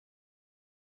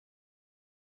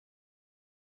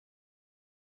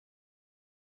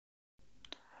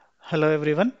Hello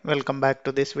everyone, welcome back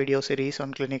to this video series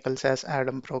on clinical SAS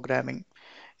Adam programming.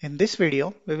 In this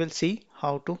video, we will see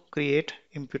how to create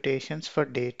imputations for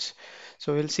dates.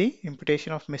 So we'll see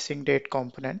imputation of missing date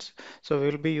components. So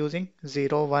we'll be using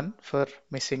 01 for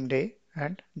missing day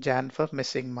and Jan for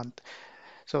missing month.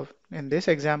 So in this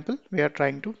example, we are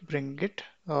trying to bring it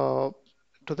to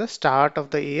the start of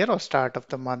the year or start of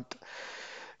the month.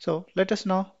 So let us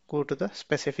now go to the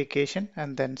specification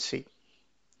and then see.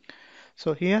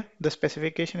 So here the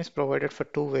specification is provided for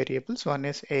two variables. One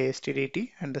is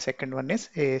ASTDT and the second one is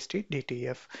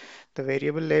ASTDTF. The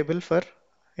variable label for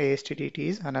ASTDT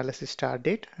is analysis start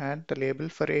date and the label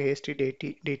for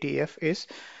ASTDTF is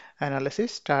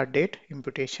analysis start date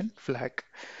imputation flag.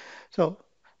 So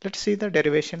let's see the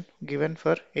derivation given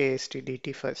for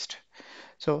ASTDT first.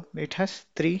 So it has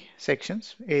three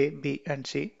sections A, B, and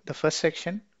C. The first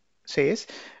section says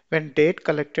when date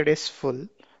collected is full,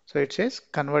 so it says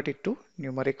convert it to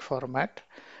numeric format.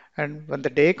 And when the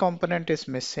day component is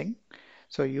missing,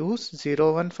 so use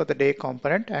 01 for the day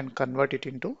component and convert it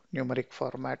into numeric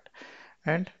format.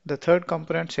 And the third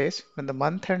component says when the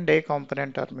month and day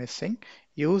component are missing,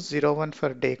 use 01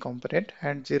 for day component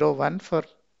and 01 for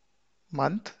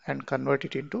month and convert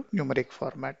it into numeric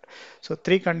format. So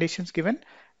three conditions given: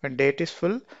 when date is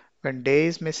full, when day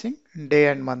is missing, day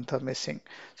and month are missing.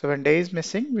 So when day is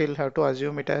missing, we'll have to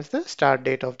assume it as the start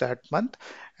date of that month.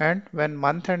 And when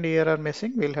month and year are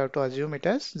missing, we'll have to assume it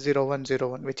as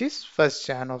 0101, which is 1st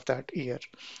Jan of that year.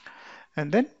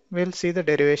 And then we'll see the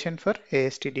derivation for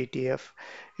ASTDTF.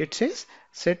 It says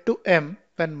set to M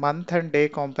when month and day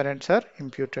components are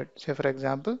imputed. Say for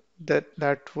example,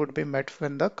 that would be met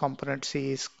when the component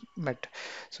C is met.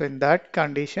 So in that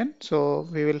condition, so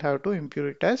we will have to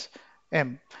impute it as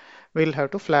M. We'll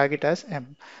have to flag it as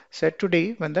M. Set to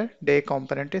D when the day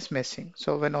component is missing.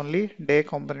 So when only day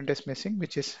component is missing,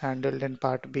 which is handled in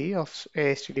part B of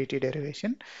ASTDT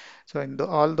derivation. So in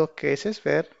all the cases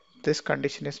where this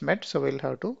condition is met, so we'll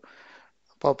have to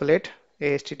populate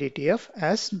ASTDTF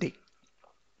as D.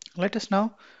 Let us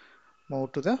now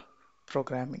move to the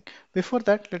programming. Before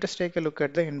that, let us take a look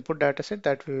at the input dataset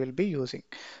that we will be using.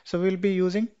 So we'll be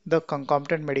using the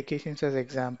concomitant medications as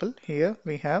example. Here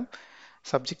we have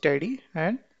subject ID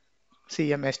and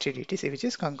CMSTDTC, which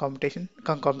is concomitant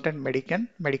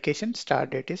medication start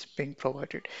date is being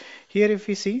provided. Here if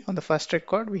we see on the first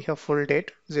record, we have full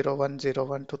date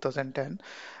 01/01/2010.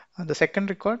 On the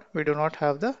second record, we do not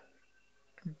have the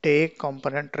day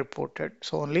component reported.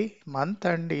 So only month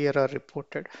and year are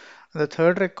reported. On the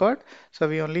third record, so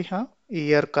we only have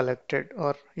year collected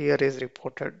or year is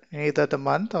reported. Neither the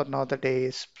month or now the day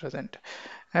is present.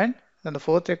 And on the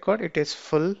fourth record, it is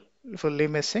fully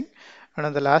missing. And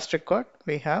on the last record,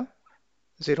 we have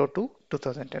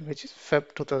 02/2010, which is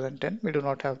Feb 2010. We do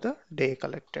not have the day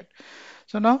collected.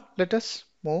 So now let us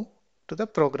move to the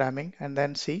programming and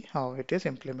then see how it is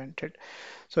implemented.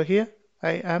 So here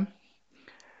I am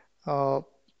uh,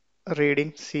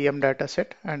 reading CM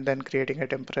dataset and then creating a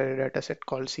temporary dataset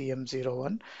called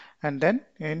CM01, and then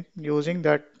in using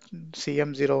that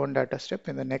CM01 data step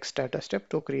in the next data step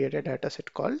to create a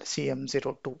dataset called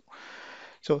CM02.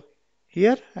 So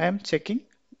here I am checking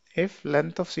if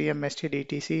length of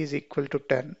CMSTDTC is equal to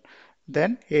 10,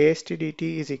 then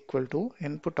ASTDT is equal to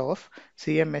input of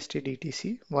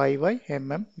CMSTDTC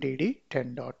YYMMDD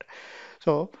 10 dot.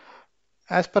 So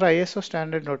as per ISO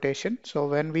standard notation, so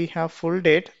when we have full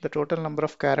date, the total number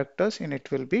of characters in it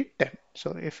will be 10.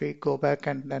 So if we go back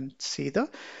and then see the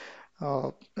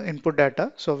input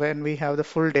data, so when we have the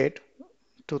full date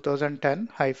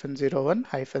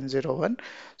 2010-01-01,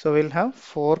 so we'll have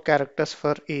 4 characters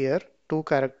for year, 2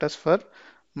 characters for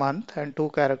month, and 2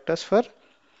 characters for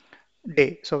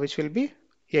day. So which will be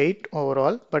 8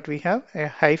 overall, but we have a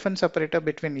hyphen separator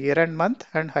between year and month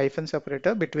and hyphen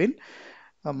separator between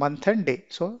a month and day.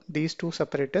 So these two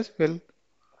separators will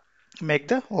make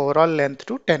the overall length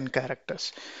to 10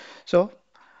 characters. So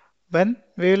when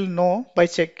we will know by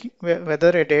checking whether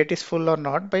a date is full or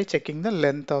not by checking the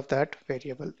length of that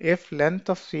variable. If length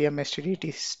of CMSTDT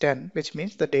is 10, which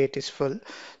means the date is full.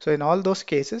 So in all those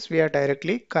cases, we are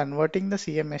directly converting the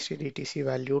CMSTDTC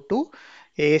value to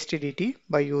ASTDT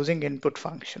by using input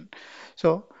function.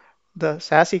 So the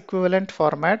SAS equivalent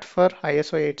format for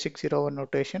ISO 8601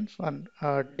 notation on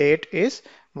date is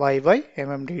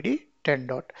YYMMDD 10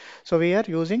 dot. So we are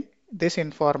using this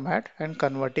in format and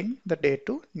converting the date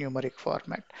to numeric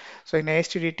format. So in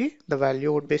ASTDT, the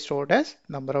value would be stored as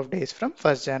number of days from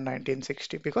 1st Jan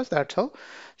 1960 because that's how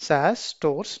SAS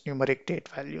stores numeric date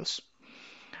values.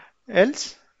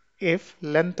 Else, if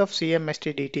length of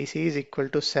CMSTDTC is equal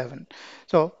to 7.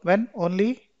 So when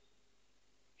only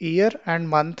year and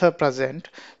month are present,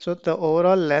 so the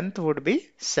overall length would be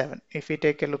 7. If we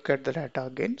take a look at the data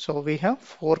again, so we have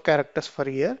 4 characters for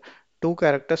year, 2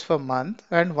 characters for month,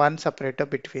 and one separator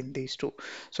between these two.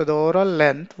 So the overall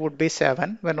length would be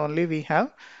 7 when only we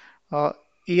have uh,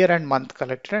 year and month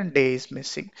collected and day is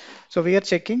missing. So we are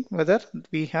checking whether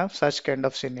we have such kind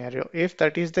of scenario. If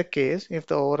that is the case, if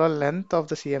the overall length of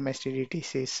the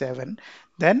CMSTDTC is 7,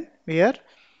 then we are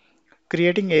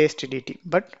creating ASTDT.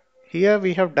 But here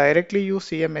we have directly used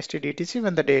CMSTDTC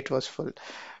when the date was full.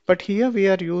 But here we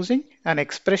are using an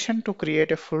expression to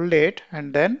create a full date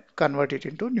and then convert it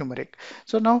into numeric.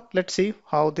 So now let's see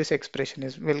how this expression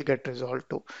is will get resolved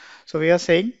to. So we are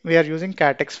saying we are using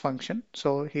catx function.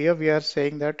 So here we are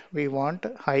saying that we want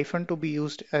hyphen to be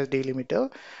used as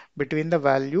delimiter between the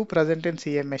value present in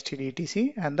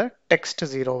CMSTDTC and the text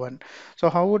 01. So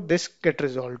how would this get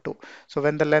resolved to? So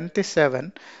when the length is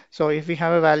 7, so if we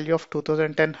have a value of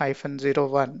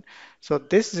 2010-01, so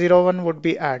this 01 would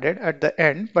be added at the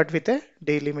end, but with a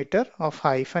delimiter of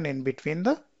hyphen in between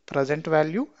the present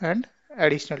value and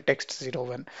additional text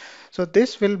 01. So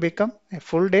this will become a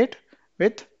full date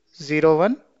with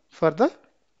 01 for the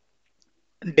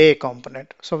day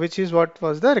component. So which is what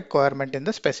was the requirement in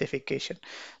the specification.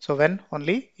 So when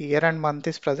only year and month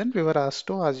is present, we were asked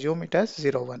to assume it as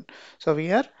 01. So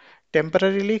we are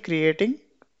temporarily creating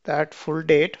that full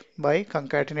date by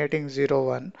concatenating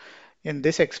 01 in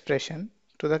this expression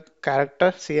to the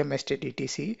character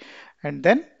CMSTDTC and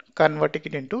then converting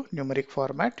it into numeric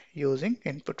format using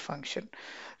input function.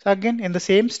 So again, in the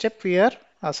same step, we are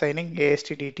assigning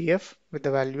ASTDTF with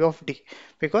the value of D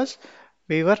because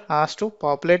we were asked to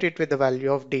populate it with the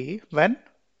value of D when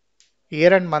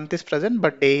year and month is present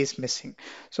but day is missing.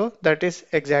 So that is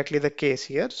exactly the case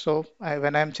here. So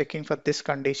when I am checking for this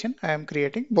condition, I am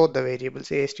creating both the variables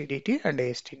ASTDT and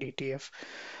ASTDTF.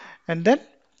 And then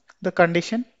the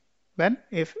condition when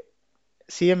if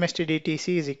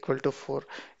CMSTDTC is equal to 4.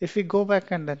 If we go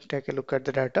back and then take a look at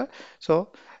the data, so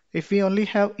if we only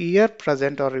have year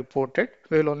present or reported,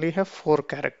 we will only have 4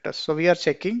 characters. So we are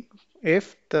checking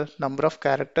if the number of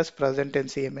characters present in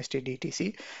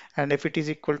CMSTDTC and if it is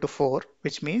equal to 4,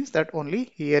 which means that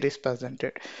only year is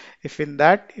presented. If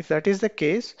that is the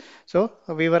case, so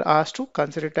we were asked to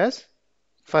consider it as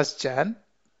 1st Jan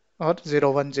or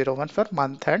 0101 for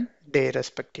month and day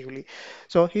respectively.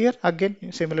 So here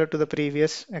again similar to the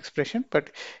previous expression, but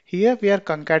here we are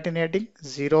concatenating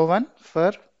 01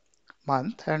 for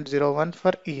month and 01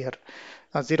 for year,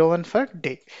 01 for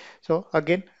day. So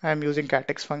again I am using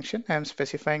catx function. I am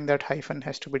specifying that hyphen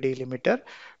has to be delimiter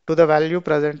to the value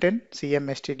present in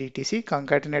CMSTDTC,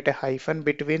 concatenate a hyphen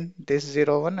between this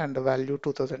 01 and the value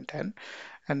 2010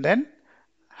 and then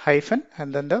hyphen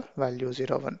and then the value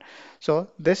 01. So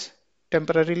this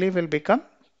temporarily will become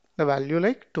the value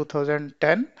like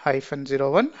 2010 hyphen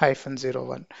 01 hyphen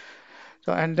 01.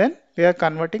 So and then we are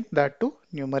converting that to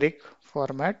numeric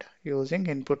format using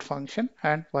input function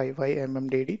and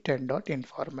yymmdd10.in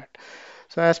format.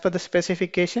 So as per the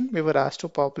specification, we were asked to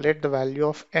populate the value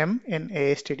of M in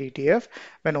ASTDTF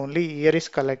when only year is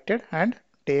collected and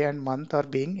day and month are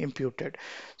being imputed.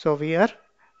 So we are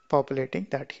populating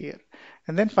that here.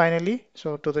 And then finally,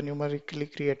 so to the numerically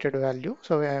created value,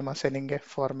 so I am assigning a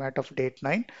format of date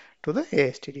 9 to the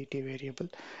ASTDT variable.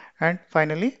 And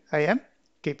finally, I am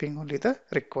keeping only the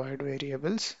required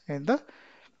variables in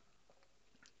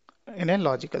a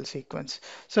logical sequence.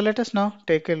 So let us now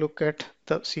take a look at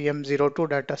the CM02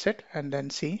 dataset and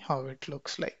then see how it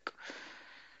looks like.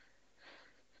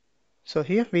 So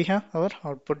here we have our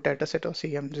output dataset or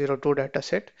CM02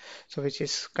 dataset, so which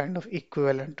is kind of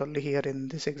equivalent only here in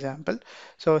this example.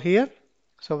 So here,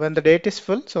 so when the date is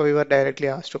full, so we were directly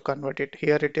asked to convert it.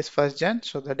 Here it is 1st Jan,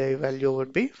 so the day value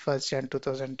would be 1st Jan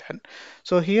 2010.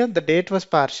 So here the date was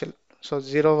partial. So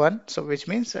 01, so which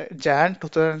means Jan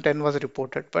 2010 was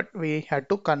reported, but we had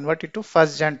to convert it to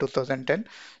 1st Jan 2010.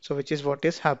 So which is what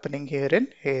is happening here in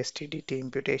ASTDT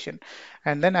imputation.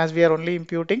 And then as we are only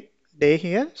imputing day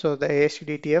here, so the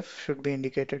ASTDTF should be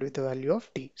indicated with the value of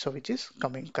D, so which is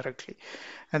coming correctly.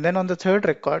 And then on the third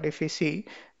record, if we see,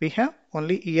 we have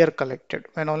only year collected.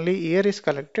 When only year is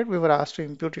collected, we were asked to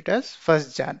impute it as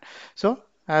 1st Jan. So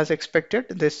as expected,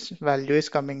 this value is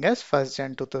coming as 1st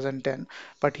Jan 2010.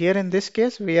 But here in this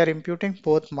case, we are imputing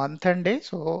both month and day.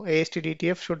 So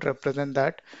ASTDTF should represent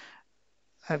that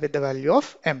with the value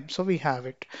of M. So we have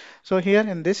it. So here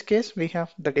in this case, we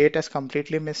have the date as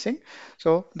completely missing.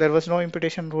 So there was no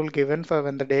imputation rule given for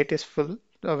when the date is full,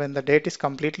 or when the date is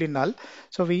completely null.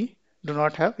 So we do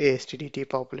not have ASTDT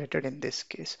populated in this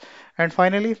case. And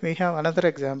finally, we have another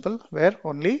example where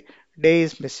only day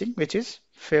is missing, which is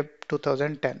Feb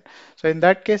 2010. So in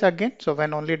that case again, so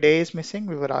when only day is missing,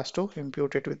 we were asked to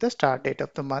impute it with the start date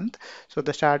of the month. So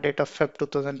the start date of Feb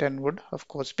 2010 would of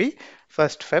course be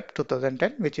 1st Feb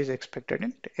 2010, which is expected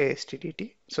in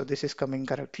ASTDT. So this is coming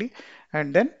correctly.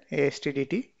 And then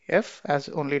ASTDT F, as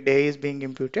only day is being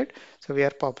imputed, so we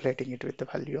are populating it with the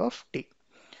value of D.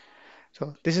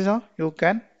 So this is how you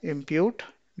can impute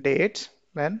dates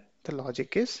when the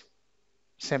logic is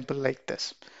simple like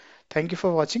this. Thank you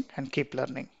for watching and keep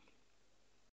learning.